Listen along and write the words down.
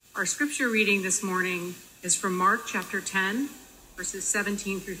Our scripture reading this morning is from Mark chapter 10, verses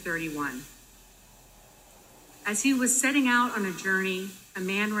 17 through 31. As he was setting out on a journey, a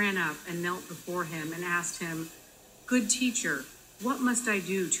man ran up and knelt before him and asked him, "Good teacher, what must I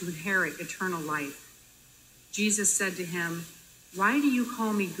do to inherit eternal life?" Jesus said to him, "Why do you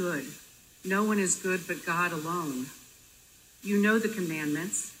call me good? No one is good but God alone. You know the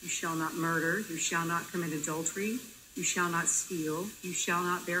commandments. You shall not murder. You shall not commit adultery. You shall not steal. You shall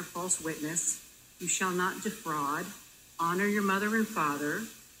not bear false witness. You shall not defraud. Honor your mother and father."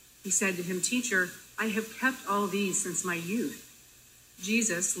 He said to him, "Teacher, I have kept all these since my youth."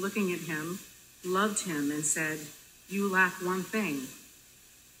 Jesus, looking at him, loved him and said, "You lack one thing.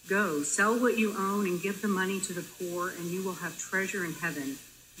 Go, sell what you own and give the money to the poor, and you will have treasure in heaven.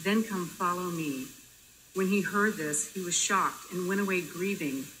 Then come follow me." When he heard this, he was shocked and went away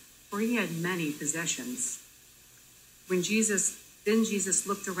grieving, for he had many possessions. Then Jesus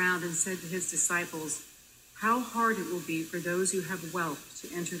looked around and said to his disciples, "How hard it will be for those who have wealth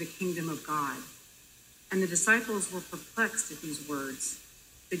to enter the kingdom of God." And the disciples were perplexed at these words.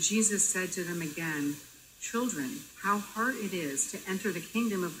 But Jesus said to them again, "Children, how hard it is to enter the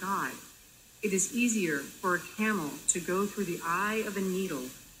kingdom of God. It is easier for a camel to go through the eye of a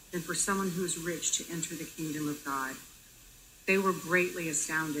needle than for someone who is rich to enter the kingdom of God." They were greatly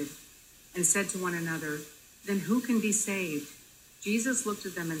astounded and said to one another, "Then who can be saved?" Jesus looked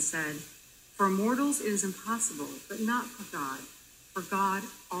at them and said, "For mortals it is impossible, but not for God. For God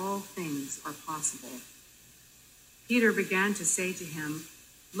all things are possible." Peter began to say to him,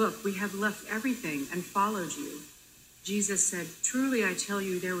 "Look, we have left everything and followed you." Jesus said, "Truly I tell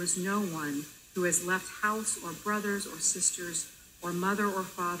you, there was no one who has left house or brothers or sisters or mother or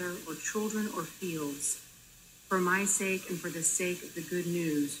father or children or fields for my sake and for the sake of the good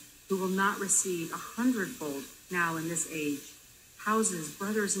news, who will not receive 100-fold now in this age, houses,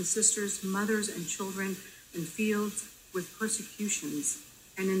 brothers and sisters, mothers and children, and fields with persecutions,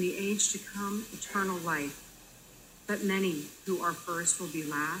 and in the age to come, eternal life. But many who are first will be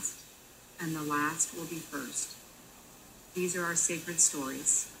last, and the last will be first." These are our sacred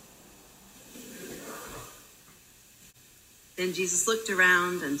stories. Then Jesus looked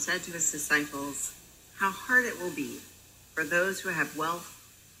around and said to his disciples, "How hard it will be for those who have wealth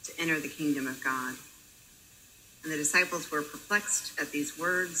to enter the kingdom of God." And the disciples were perplexed at these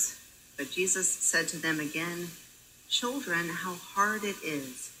words, but Jesus said to them again, "Children, how hard it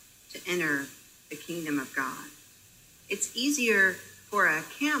is to enter the kingdom of God. It's easier for a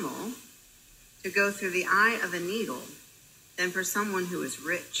camel to go through the eye of a needle than for someone who is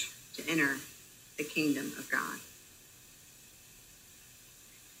rich to enter the kingdom of God."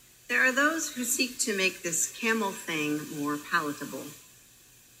 There are those who seek to make this camel thing more palatable.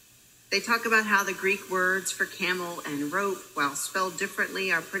 They talk about how the Greek words for camel and rope, while spelled differently,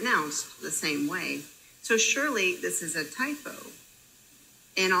 are pronounced the same way. So surely this is a typo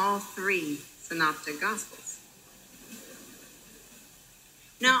in all three synoptic gospels.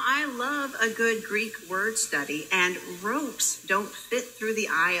 Now, I love a good Greek word study, and ropes don't fit through the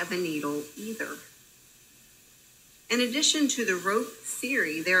eye of a needle either. In addition to the rope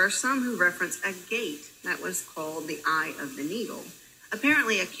theory, there are some who reference a gate that was called the eye of the needle.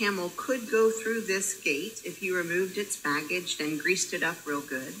 Apparently, a camel could go through this gate if you removed its baggage and greased it up real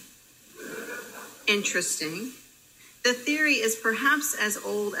good. Interesting. The theory is perhaps as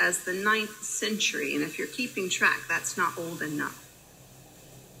old as the 9th century, and if you're keeping track, that's not old enough.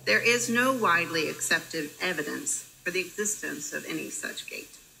 There is no widely accepted evidence for the existence of any such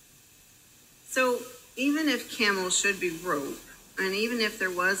gate. So even if camels should be rope, and even if there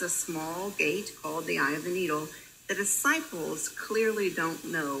was a small gate called the eye of the needle, the disciples clearly don't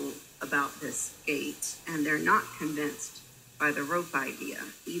know about this gate, and they're not convinced by the rope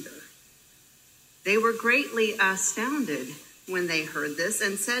idea either. They were greatly astounded when they heard this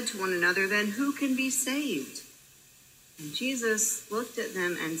and said to one another, "Then who can be saved?" And Jesus looked at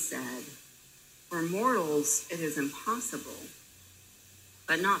them and said, "For mortals it is impossible,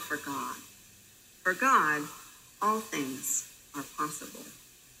 but not for God. For God, all things are possible."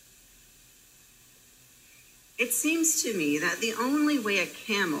 It seems to me that the only way a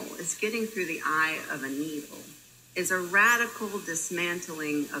camel is getting through the eye of a needle is a radical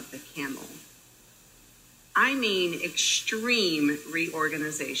dismantling of the camel. I mean extreme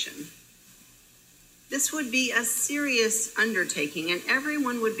reorganization. This would be a serious undertaking, and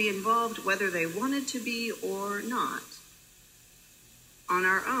everyone would be involved whether they wanted to be or not. On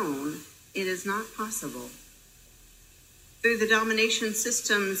our own, it is not possible. Through the domination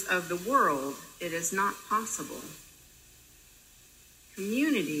systems of the world, it is not possible.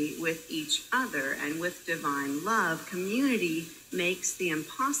 community with each other and with divine love. Community makes the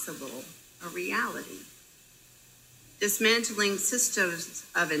impossible a reality. Dismantling systems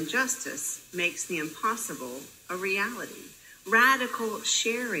of injustice makes the impossible a reality. Radical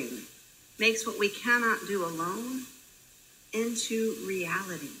sharing makes what we cannot do alone into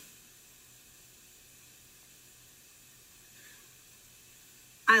reality.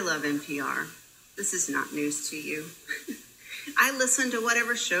 I love NPR. This is not news to you. I listen to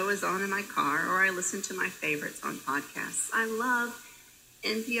whatever show is on in my car, or I listen to my favorites on podcasts. I love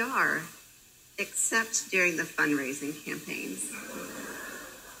NPR, except during the fundraising campaigns.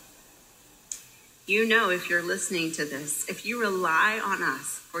 You know, if you're listening to this, if you rely on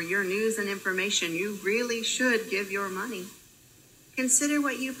us for your news and information, you really should give your money. Consider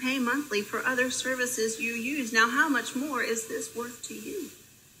what you pay monthly for other services you use. Now, how much more is this worth to you?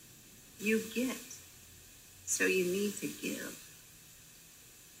 You get, so you need to give.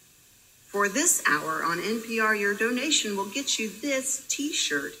 For this hour on NPR, your donation will get you this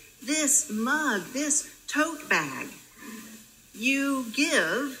t-shirt, this mug, this tote bag. You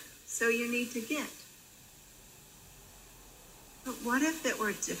give, so you need to get. But what if it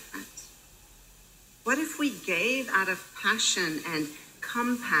were different? What if we gave out of passion and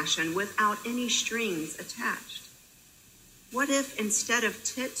compassion without any strings attached? What if instead of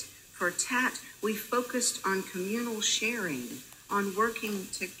tit for tat, we focused on communal sharing, on working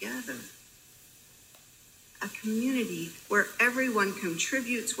together? A community where everyone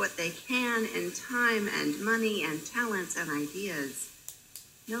contributes what they can in time and money and talents and ideas.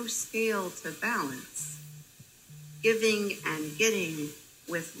 No scale to balance. Giving and getting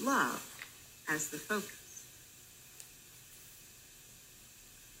with love as the focus.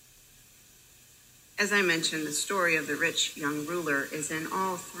 As I mentioned, the story of the rich young ruler is in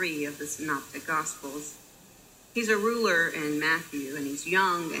all three of the Synoptic Gospels. He's a ruler in Matthew, and he's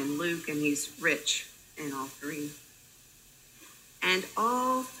young in Luke, and he's rich in all three. And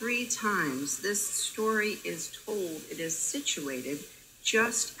all three times this story is told, it is situated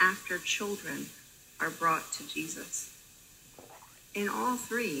just after children are brought to Jesus. In all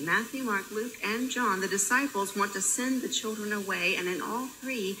three, Matthew, Mark, Luke, and John, the disciples want to send the children away, and in all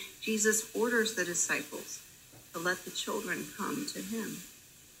three, Jesus orders the disciples to let the children come to him.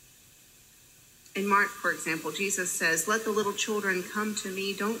 In Mark, for example, Jesus says, "Let the little children come to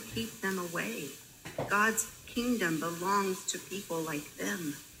me, don't keep them away. God's kingdom belongs to people like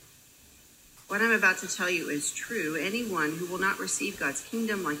them." What I'm about to tell you is true. Anyone who will not receive God's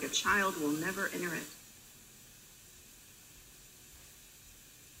kingdom like a child will never enter it.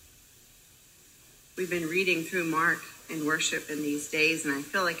 We've been reading through Mark in worship in these days, and I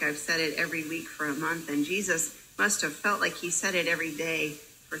feel like I've said it every week for a month, and Jesus must have felt like he said it every day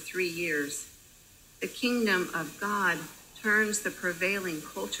for 3 years. The kingdom of God turns the prevailing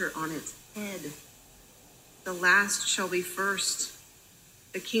culture on its head. The last shall be first.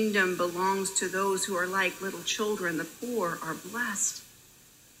 The kingdom belongs to those who are like little children. The poor are blessed.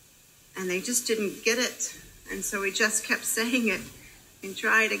 And they just didn't get it. And so he just kept saying it and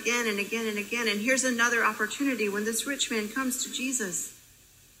tried again and again and again. And here's another opportunity when this rich man comes to Jesus.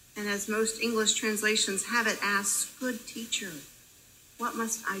 And as most English translations have it, asks, "Good teacher, what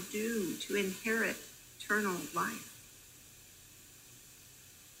must I do to inherit eternal life?"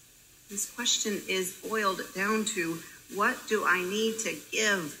 This question is boiled down to, what do I need to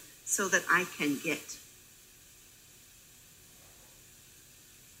give so that I can get?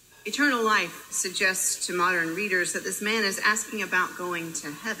 Eternal life suggests to modern readers that this man is asking about going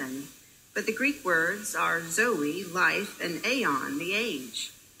to heaven, but the Greek words are zoe, life, and aeon, the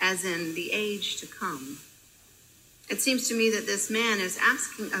age, as in the age to come. It seems to me that this man is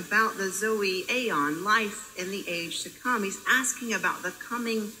asking about the zoe aeon, life in the age to come. He's asking about the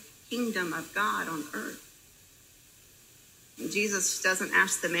coming kingdom of God on earth. And Jesus doesn't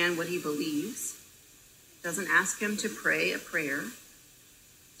ask the man what he believes, doesn't ask him to pray a prayer.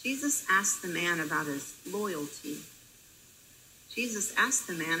 Jesus asks the man about his loyalty. Jesus asks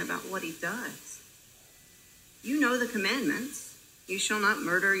the man about what he does. You know the commandments. You shall not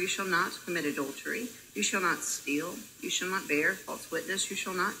murder, you shall not commit adultery, you shall not steal, you shall not bear false witness, you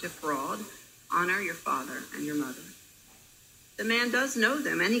shall not defraud, honor your father and your mother. The man does know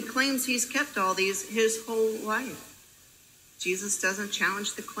them, and he claims he's kept all these his whole life. Jesus doesn't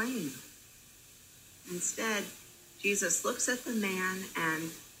challenge the claim. Instead, Jesus looks at the man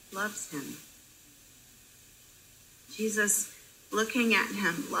and loves him. Jesus, looking at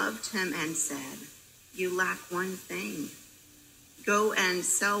him, loved him and said, "You lack one thing. Go and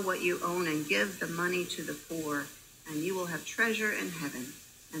sell what you own and give the money to the poor, and you will have treasure in heaven.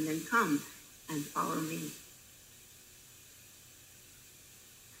 And then come and follow me."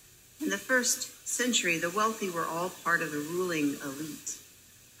 In the first century, the wealthy were all part of the ruling elite,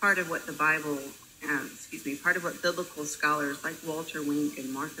 part of what part of what biblical scholars like Walter Wink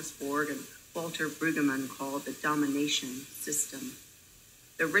and Marcus Ford and Walter Brueggemann called the domination system,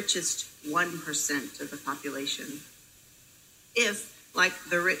 the richest 1% of the population. If, like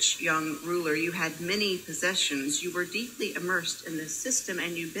the rich young ruler, you had many possessions, you were deeply immersed in this system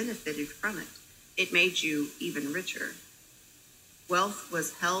and you benefited from it. It made you even richer. Wealth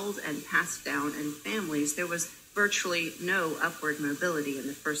was held and passed down in families. There was virtually no upward mobility in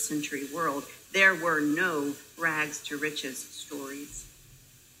the first century world. There were no rags to riches stories.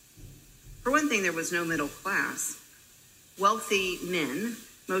 For one thing, there was no middle class. Wealthy men,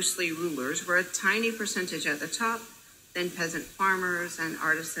 mostly rulers, were a tiny percentage at the top. Then peasant farmers and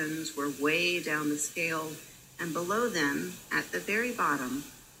artisans were way down the scale. And below them, at the very bottom,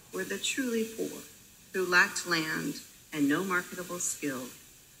 were the truly poor, who lacked land and no marketable skill.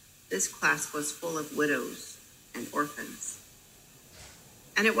 This class was full of widows and orphans.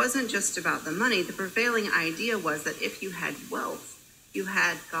 And it wasn't just about the money. The prevailing idea was that if you had wealth, you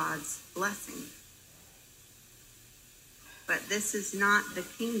had God's blessing. But this is not the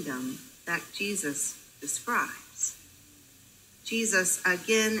kingdom that Jesus describes. Jesus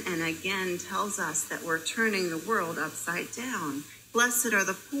again and again tells us that we're turning the world upside down. Blessed are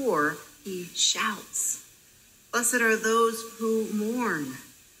the poor, he shouts. Blessed are those who mourn.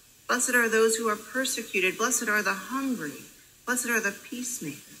 Blessed are those who are persecuted. Blessed are the hungry. Blessed are the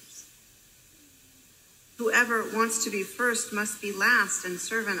peacemakers. Whoever wants to be first must be last and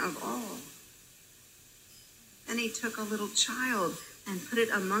servant of all. Then he took a little child and put it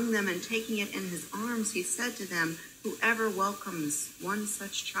among them, and taking it in his arms, he said to them, whoever welcomes one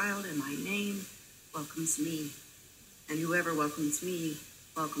such child in my name welcomes me. And whoever welcomes me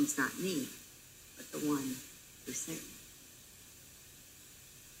welcomes not me, but the one who sent me.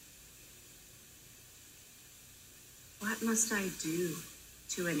 What must I do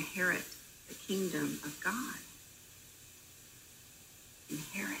to inherit the kingdom of God?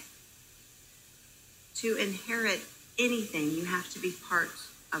 Inherit. To inherit anything, you have to be part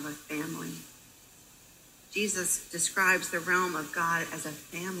of a family. Jesus describes the realm of God as a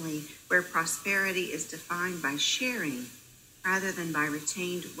family where prosperity is defined by sharing rather than by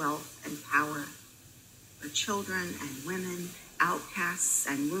retained wealth and power. Where children and women, outcasts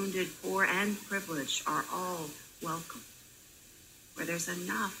and wounded, poor and privileged are all welcome. Where there's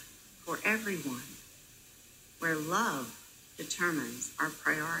enough for everyone. Where love determines our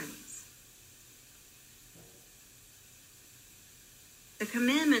priorities. The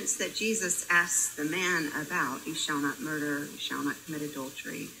commandments that Jesus asks the man about, you shall not murder, you shall not commit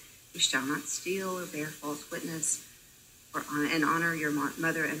adultery, you shall not steal or bear false witness, and honor your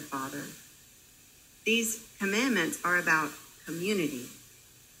mother and father. These commandments are about community.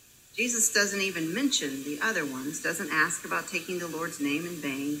 Jesus doesn't even mention the other ones, doesn't ask about taking the Lord's name in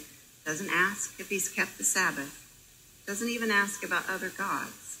vain, doesn't ask if he's kept the Sabbath, doesn't even ask about other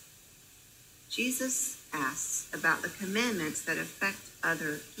gods. Jesus asks about the commandments that affect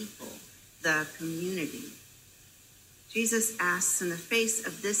other people, the community. Jesus asks in the face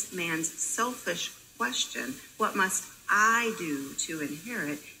of this man's selfish question, what must I do to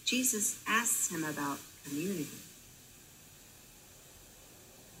inherit? Jesus asks him about community.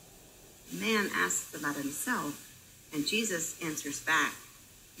 The man asks about himself, and Jesus answers back,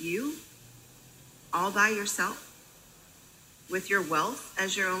 you? All by yourself? With your wealth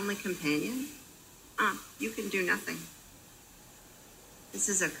as your only companion? You can do nothing. This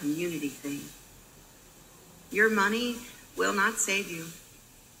is a community thing. Your money will not save you.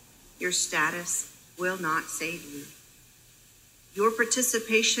 Your status will not save you. Your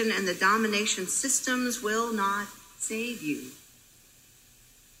participation in the domination systems will not save you.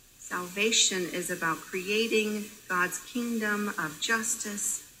 Salvation is about creating God's kingdom of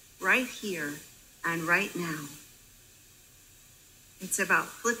justice right here and right now. It's about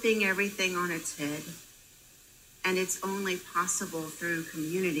flipping everything on its head. And it's only possible through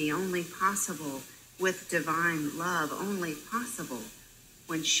community, only possible with divine love, only possible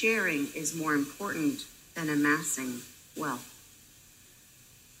when sharing is more important than amassing wealth.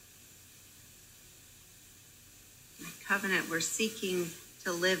 In the covenant, we're seeking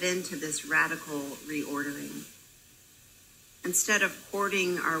to live into this radical reordering. Instead of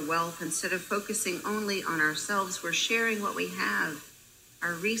hoarding our wealth, instead of focusing only on ourselves, we're sharing what we have,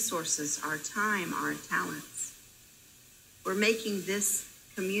 our resources, our time, our talents. We're making this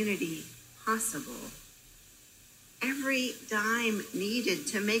community possible. Every dime needed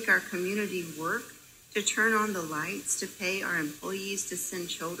to make our community work, to turn on the lights, to pay our employees to send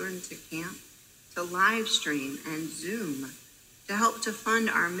children to camp, to live stream and Zoom, to help to fund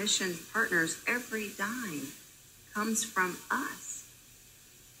our mission partners. Every dime comes from us.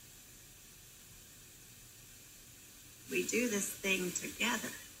 We do this thing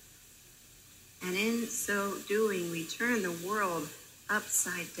together. And in so doing, we turn the world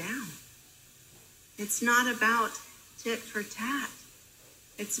upside down. It's not about tit for tat.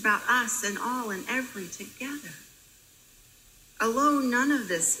 It's about us and all and every together. Alone, none of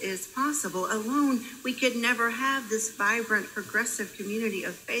this is possible. Alone, we could never have this vibrant, progressive community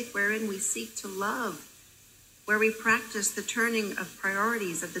of faith wherein we seek to love, where we practice the turning of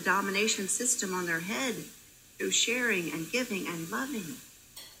priorities of the domination system on their head through sharing and giving and loving.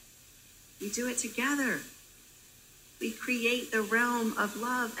 We do it together. We create the realm of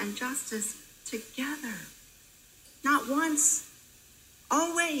love and justice together. Not once,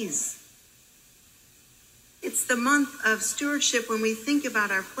 always. It's the month of stewardship when we think about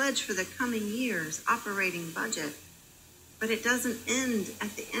our pledge for the coming year's operating budget, but it doesn't end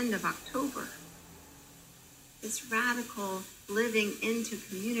at the end of October. This radical living into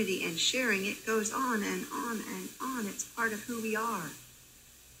community and sharing, it goes on and on and on. It's part of who we are.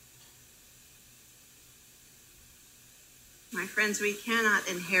 My friends, we cannot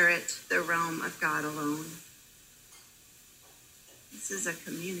inherit the realm of God alone. This is a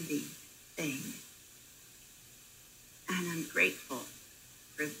community thing. And I'm grateful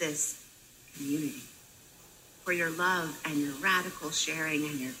for this community, for your love and your radical sharing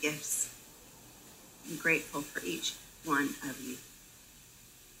and your gifts. I'm grateful for each one of you.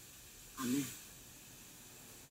 Amen.